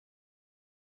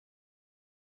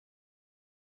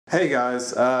Hey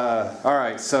guys,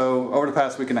 alright, so over the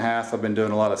past week and a half I've been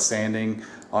doing a lot of sanding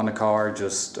on the car,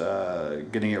 just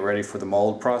getting it ready for the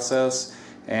mold process,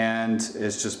 and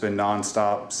it's just been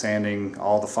non-stop sanding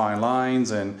all the fine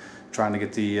lines and trying to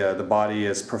get the body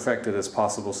as perfected as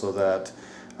possible so that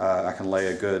I can lay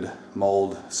a good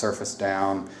mold surface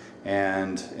down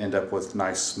and end up with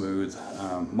nice smooth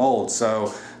mold.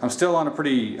 So I'm still on a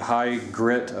pretty high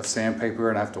grit of sandpaper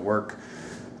and I have to work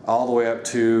all the way up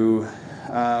to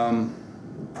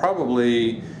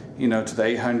probably, you know, to the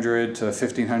 800 to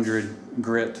 1500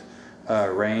 grit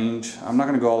range. I'm not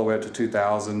going to go all the way up to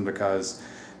 2000 because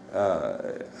you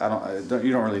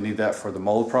don't really need that for the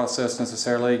mold process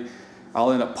necessarily.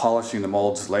 I'll end up polishing the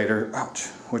molds later, ouch,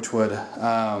 which would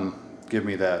give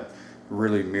me that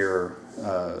really mirror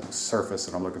surface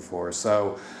that I'm looking for.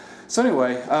 So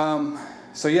anyway,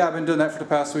 so yeah, I've been doing that for the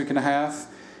past week and a half,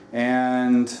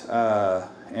 and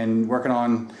working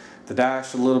on the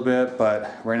dash a little bit, but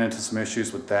ran into some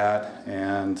issues with that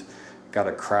and got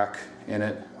a crack in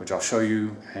it, which I'll show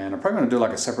you. And I'm probably going to do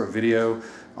like a separate video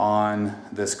on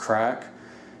this crack,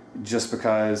 just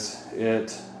because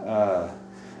it's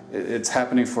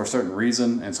happening for a certain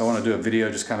reason, and so I want to do a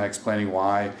video just kind of explaining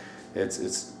why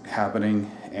it's happening,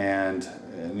 and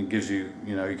it gives you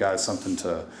you guys something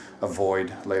to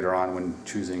avoid later on when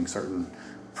choosing certain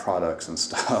products and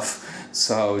stuff.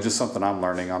 So just something I'm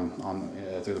learning on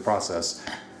through the process.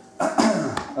 All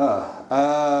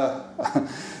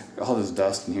this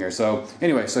dust in here. So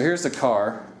anyway, so here's the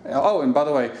car. Oh, and by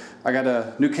the way, I got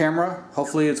a new camera.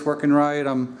 Hopefully it's working right.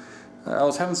 I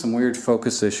was having some weird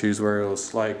focus issues where it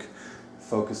was like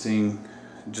focusing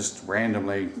just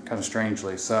randomly, kind of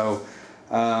strangely. So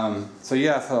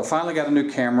yeah, I finally got a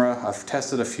new camera. I've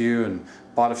tested a few and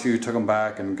bought a few, took them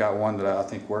back, and got one that I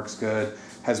think works good.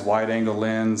 Has wide angle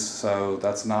lens, so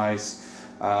that's nice.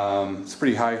 It's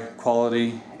pretty high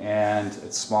quality, and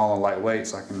it's small and lightweight,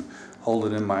 so I can hold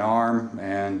it in my arm,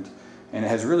 and it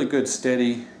has really good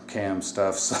steady cam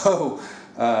stuff. So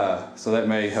so that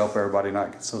may help everybody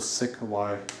not get so sick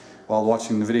while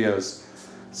watching the videos.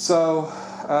 So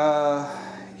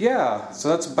yeah, so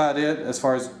that's about it as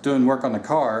far as doing work on the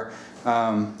car.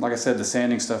 Like I said, the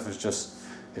sanding stuff is just,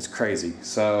 it's crazy.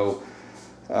 So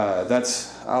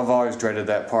I've always dreaded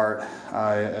that part.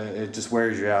 It just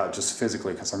wears you out just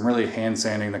physically, because I'm really hand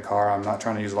sanding the car. I'm not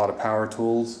trying to use a lot of power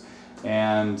tools,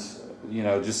 and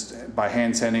just by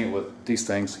hand sanding it with these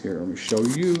things here. Let me show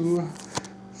you.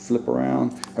 Flip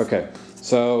around. Okay,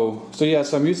 so yeah,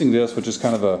 so I'm using this, which is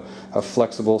kind of a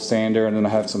flexible sander, and then I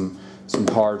have some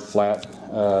hard flat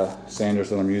sanders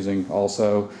that I'm using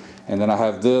also, and then I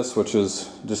have this, which is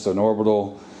just an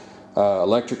orbital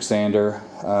electric sander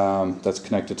that's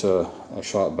connected to a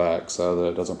shop vac so that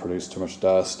it doesn't produce too much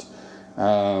dust.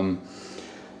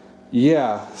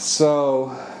 Yeah,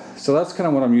 so that's kind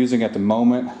of what I'm using at the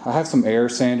moment. I have some air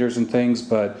sanders and things,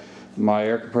 but my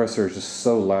air compressor is just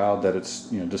so loud that it's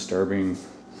disturbing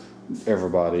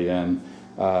everybody, and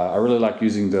I really like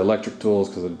using the electric tools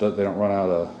because they don't run out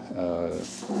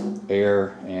of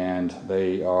air, and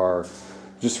they are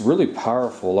just really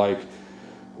powerful. Like,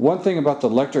 one thing about the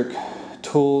electric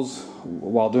tools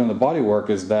while doing the body work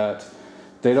is that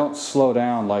they don't slow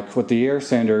down. Like with the air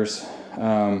sanders,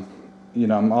 I'm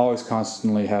always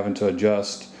constantly having to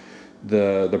adjust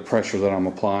the pressure that I'm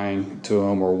applying to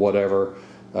them, or whatever,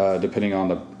 depending on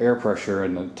the air pressure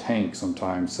in the tank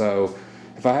sometimes. So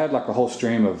if I had like a whole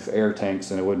stream of air tanks,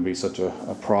 then it wouldn't be such a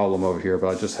problem over here,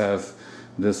 but I just have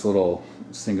this little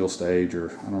single stage, or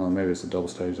I don't know, maybe it's a double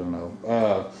stage, I don't know,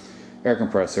 air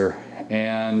compressor,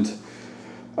 and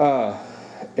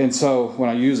so when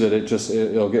I use it,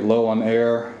 it'll get low on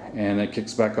air and it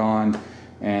kicks back on,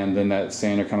 and then that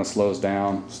sander kind of slows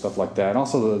down, stuff like that. And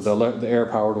also the air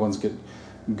powered ones get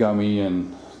gummy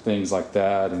and things like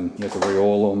that, and you have to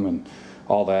re-oil them and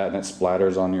all that, and it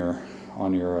splatters on your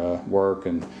work.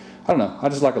 And I don't know, I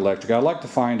just like electric. I like to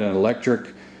find an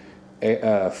electric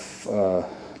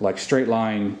like straight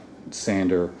line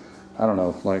sander. I don't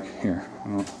know, like here,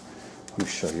 let me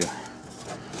show you.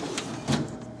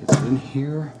 It's in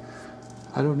here.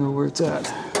 I don't know where it's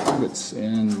at. It's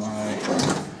in my,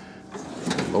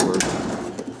 Lord,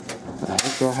 I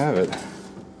hope do I have it.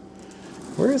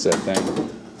 Where is that thing?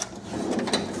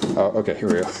 Oh, okay, here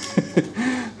we go.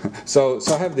 So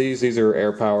I have these are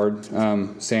air powered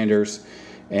sanders,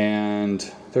 and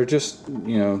they're just,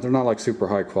 they're not like super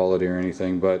high quality or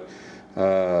anything, but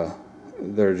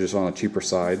they're just on the cheaper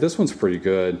side. This one's pretty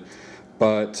good,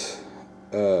 but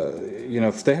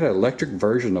if they had an electric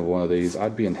version of one of these,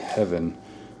 I'd be in heaven.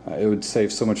 It would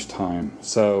save so much time.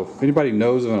 So if anybody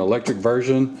knows of an electric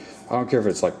version, I don't care if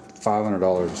it's like $500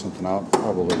 or something, I'll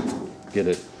probably get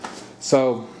it.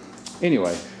 So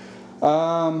anyway,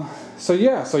 so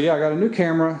yeah, I got a new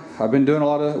camera. I've been doing a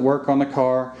lot of work on the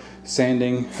car,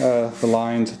 sanding the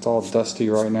lines. It's all dusty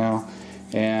right now,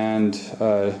 and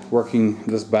working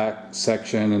this back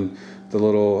section and the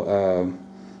little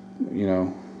you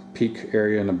know, peak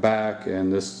area in the back,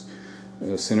 and this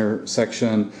center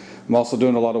section. I'm also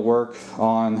doing a lot of work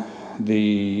on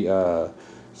the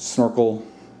snorkel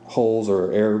holes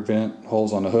or air vent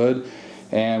holes on the hood.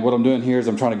 And what I'm doing here is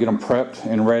I'm trying to get them prepped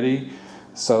and ready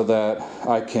so that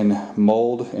I can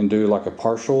mold and do like a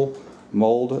partial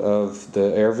mold of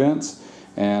the air vents.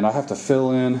 And I have to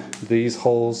fill in these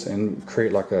holes and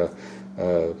create like a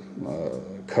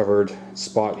covered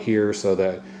spot here so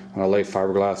that when I lay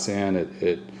fiberglass in,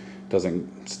 it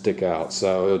doesn't stick out.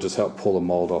 So it'll just help pull the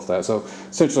mold off that. So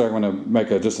essentially I'm going to make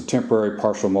just a temporary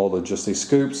partial mold of just these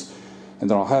scoops, and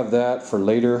then I'll have that for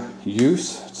later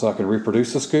use so I can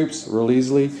reproduce the scoops real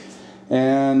easily.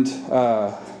 And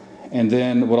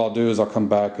then what I'll do is I'll come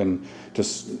back and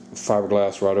just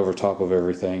fiberglass right over top of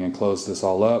everything and close this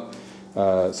all up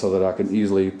so that I can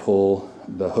easily pull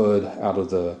the hood out of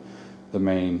the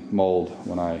main mold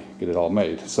when I get it all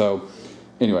made. So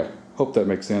anyway, hope that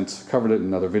makes sense. Covered it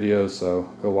in other videos, so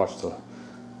go watch the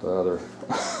other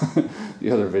the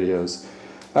other videos.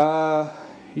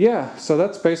 Yeah, so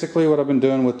that's basically what I've been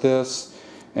doing with this,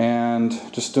 and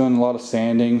just doing a lot of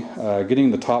sanding, getting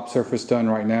the top surface done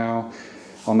right now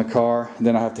on the car.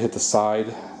 Then I have to hit the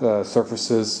side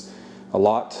surfaces a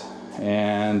lot,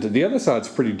 and the other side's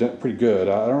pretty good.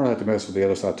 I don't really have to mess with the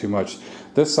other side too much.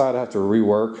 This side I have to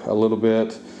rework a little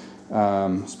bit,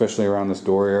 especially around this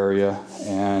door area,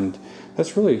 and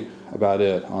that's really about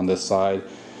it on this side.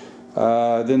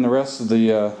 Then the rest of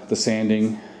the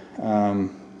sanding,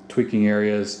 tweaking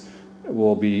areas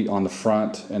will be on the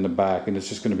front and the back, and it's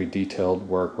just going to be detailed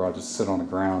work where I just sit on the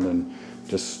ground and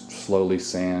just slowly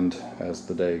sand as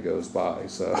the day goes by.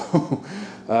 So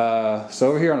so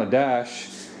over here on the dash,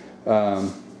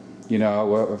 you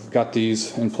know, I've got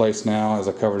these in place now, as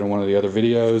I covered in one of the other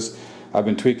videos. I've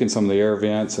been tweaking some of the air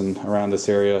vents and around this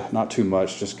area, not too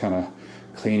much, just kind of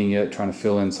cleaning it, trying to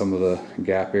fill in some of the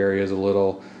gap areas a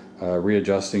little,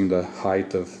 readjusting the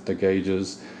height of the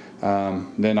gauges.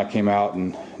 Then I came out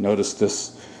and noticed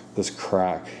this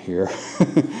crack here,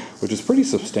 which is pretty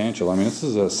substantial. I mean, this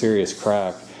is a serious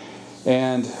crack.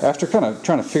 And after kind of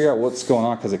trying to figure out what's going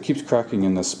on, because it keeps cracking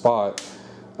in this spot,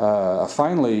 I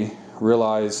finally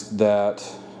realized that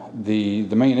the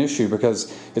main issue,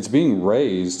 because it's being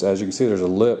raised, as you can see there's a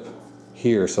lip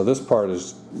here, so this part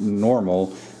is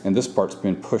normal and this part's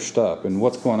been pushed up. And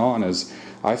what's going on is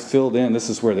I filled in, this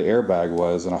is where the airbag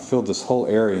was, and I filled this whole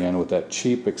area in with that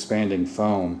cheap expanding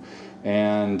foam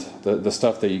and the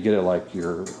stuff that you get at like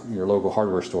your local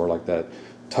hardware store, like that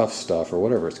Tough Stuff or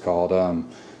whatever it's called,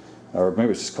 or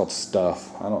maybe it's just called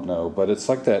Stuff, I don't know, but it's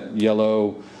like that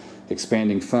yellow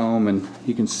expanding foam, and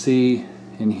you can see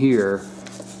in here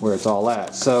where it's all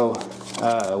at. So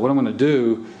what I'm going to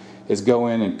do is go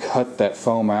in and cut that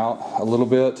foam out a little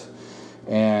bit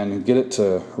and get it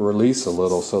to release a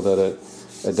little so that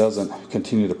it doesn't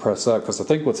continue to press up. Because I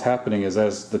think what's happening is,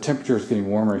 as the temperature is getting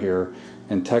warmer here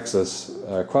in Texas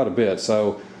quite a bit,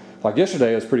 so like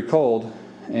yesterday it was pretty cold,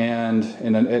 and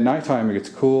at nighttime it gets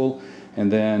cool,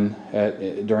 and then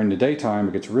during the daytime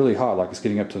it gets really hot, like it's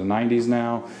getting up to the 90s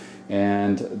now.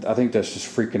 And I think that's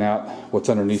just freaking out what's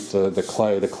underneath the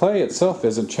clay. The clay itself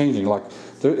isn't changing, like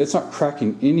it's not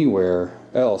cracking anywhere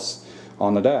else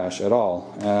on the dash at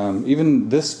all. Even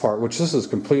this part, which this is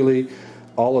completely,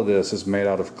 all of this is made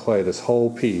out of clay, this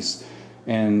whole piece,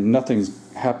 and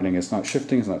nothing's happening. It's not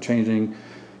shifting, it's not changing.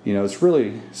 You know, it's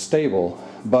really stable.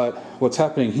 But what's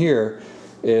happening here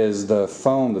is the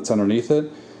foam that's underneath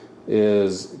it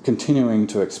is continuing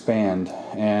to expand,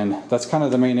 and that's kind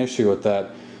of the main issue with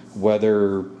that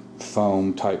weather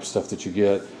foam type stuff that you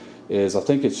get. Is I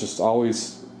think it's just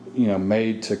always, you know,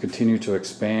 made to continue to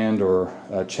expand or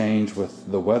change with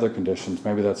the weather conditions.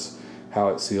 Maybe that's how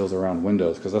it seals around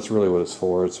windows, because that's really what it's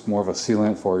for. It's more of a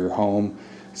sealant for your home,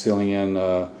 sealing in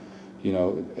you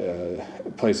know,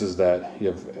 places that you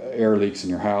have air leaks in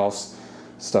your house,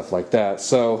 stuff like that.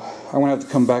 So I'm gonna have to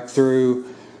come back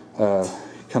through,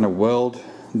 kind of weld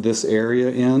this area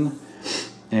in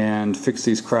and fix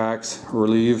these cracks,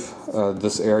 relieve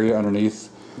this area underneath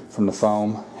from the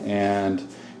foam, and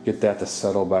get that to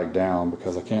settle back down,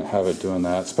 because I can't have it doing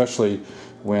that, especially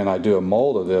when I do a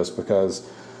mold of this, because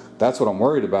that's what I'm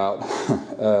worried about.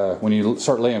 When you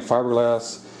start laying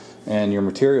fiberglass and your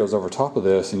materials over top of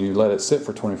this and you let it sit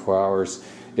for 24 hours,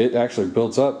 it actually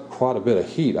builds up quite a bit of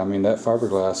heat. I mean, that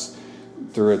fiberglass,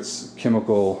 through its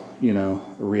chemical, you know,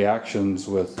 reactions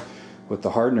with with the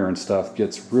hardener and stuff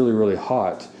gets really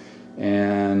hot,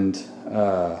 and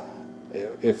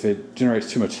if it generates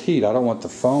too much heat, I don't want the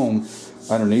foam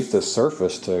underneath the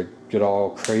surface to get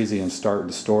all crazy and start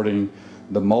distorting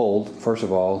the mold, first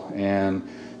of all, and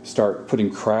start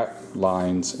putting crack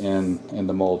lines in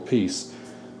the mold piece.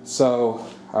 So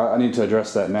I need to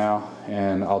address that now,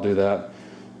 and I'll do that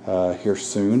here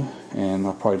soon, and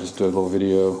I'll probably just do a little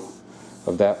video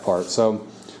of that part. So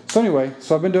anyway,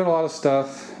 so I've been doing a lot of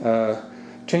stuff.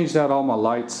 Changed out all my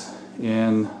lights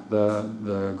in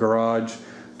the garage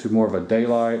to more of a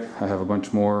daylight. I have a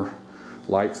bunch more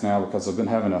lights now because I've been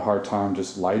having a hard time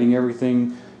just lighting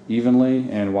everything evenly,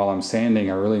 and while I'm sanding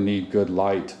I really need good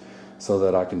light so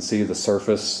that I can see the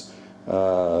surface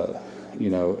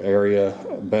area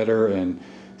better and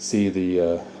see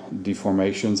the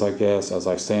deformations, I guess, as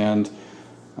I sand,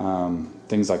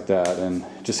 things like that. And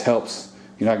it just helps,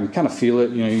 I can kind of feel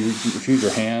it. If you use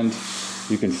your hand,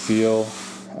 you can feel.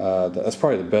 That's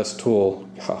probably the best tool.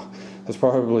 That's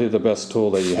probably the best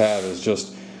tool that you have, is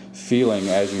just feeling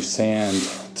as you sand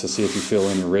to see if you feel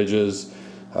any ridges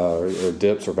or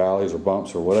dips or valleys or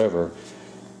bumps or whatever.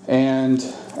 And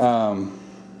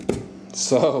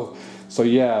so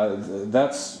yeah,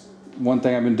 that's one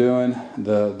thing I've been doing.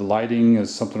 The lighting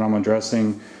is something I'm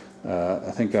addressing.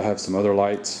 I think I have some other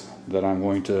lights that I'm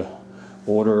going to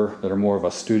order that are more of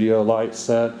a studio light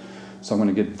set. So I'm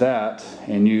going to get that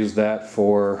and use that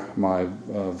for my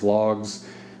vlogs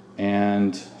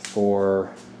and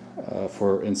for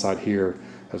inside here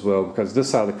as well, because this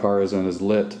side of the car isn't as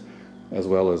lit as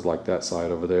well as like that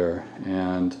side over there,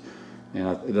 and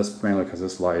that's mainly because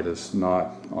this light is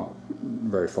not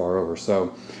very far over.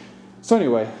 So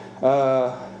anyway,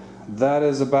 that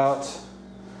is about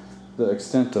the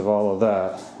extent of all of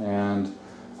that, and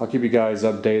I'll keep you guys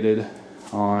updated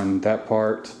on that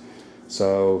part.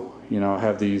 So I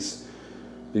have these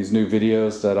new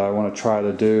videos that I want to try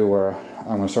to do, where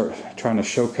I'm going to start trying to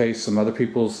showcase some other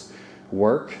people's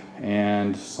work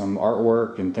and some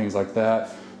artwork and things like that.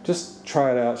 Just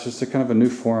try it out. It's just a kind of a new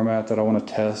format that I want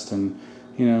to test and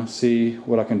see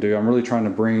what I can do. I'm really trying to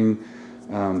bring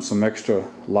some extra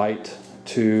light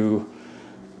to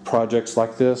projects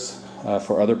like this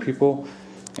for other people.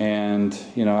 And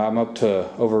I'm up to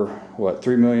over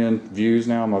 3 million views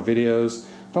now on my videos.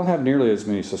 Don't have nearly as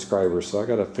many subscribers, so I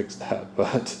got to fix that.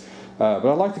 But I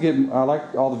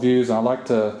like all the views, and I like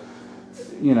to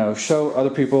show other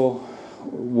people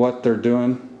what they're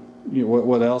doing,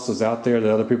 what else is out there that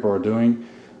other people are doing.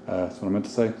 That's what I meant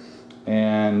to say.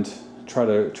 And try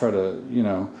to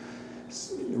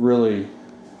really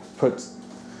put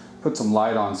some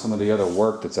light on some of the other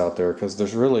work that's out there, because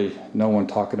there's really no one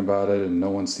talking about it and no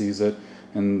one sees it.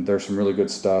 And there's some really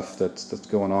good stuff that's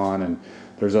going on, and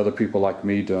there's other people like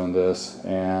me doing this,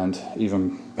 and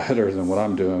even better than what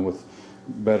I'm doing with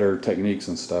better techniques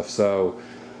and stuff. So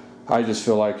I just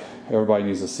feel like everybody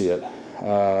needs to see it.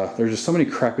 There's just so many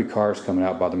crappy cars coming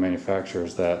out by the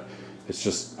manufacturers that it's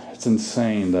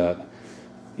insane that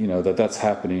that's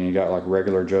happening. You got like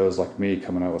regular Joes like me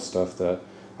coming out with stuff that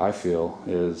I feel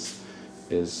is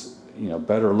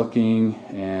better looking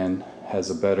and has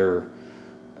a better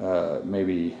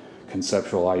maybe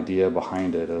conceptual idea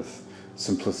behind it of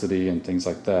simplicity and things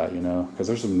like that, because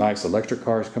there's some nice electric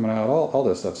cars coming out, all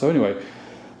this stuff. So anyway,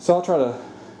 so I'll try to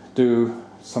do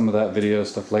some of that video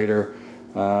stuff later.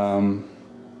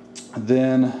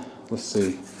 Then let's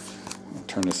see, I'll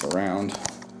turn this around.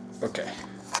 Okay,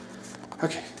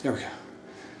 there we go.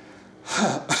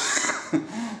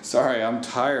 Sorry, I'm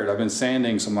tired. I've been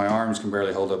sanding so my arms can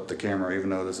barely hold up the camera, even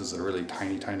though this is a really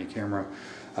tiny camera.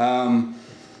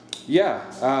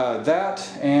 That,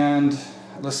 and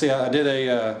let's see, I did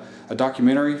a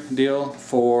documentary deal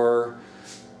for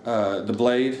the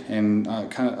blade, and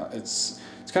it's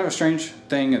kind of a strange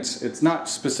thing. It's not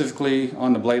specifically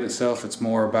on the blade itself. It's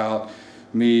more about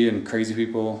me and crazy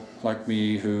people like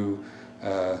me who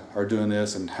are doing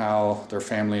this, and how their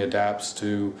family adapts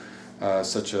to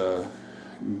such a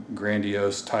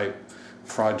grandiose type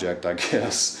project, I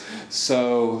guess.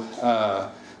 So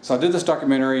I did this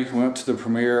documentary. We went to the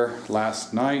premiere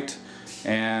last night,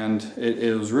 and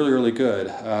it was really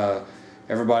good.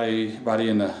 Everybody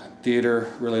in the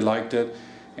theater really liked it,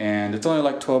 and it's only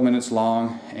like 12 minutes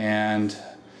long, and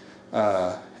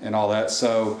all that.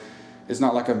 So it's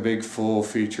not like a big full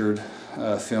featured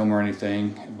film or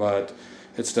anything, but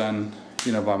it's done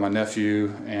by my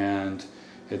nephew, and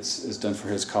it's done for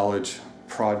his college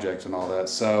project and all that.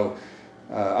 So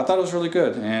I thought it was really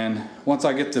good, and once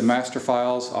I get the master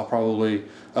files, I'll probably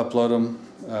upload them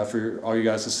for all you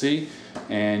guys to see,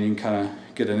 and you can kind of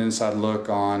get an inside look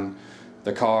on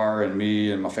the car and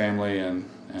me and my family and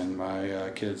and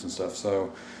my kids and stuff.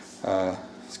 So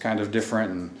it's kind of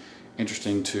different and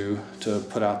interesting to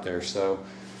put out there. So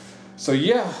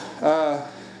yeah.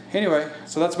 Anyway,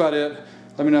 so that's about it.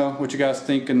 Let me know what you guys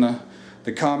think in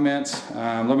the comments.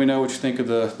 Let me know what you think of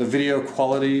the video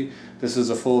quality. This is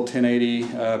a full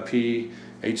 1080p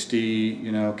HD,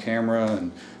 you know, camera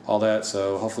and all that.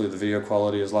 So hopefully the video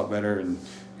quality is a lot better, and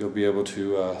you'll be able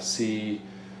to see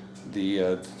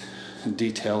the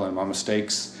detail and my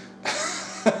mistakes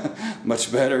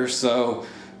much better. So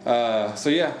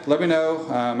yeah, let me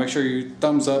know. Make sure you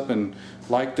thumbs up and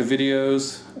like the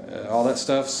videos, all that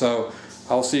stuff. So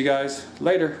I'll see you guys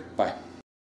later. Bye.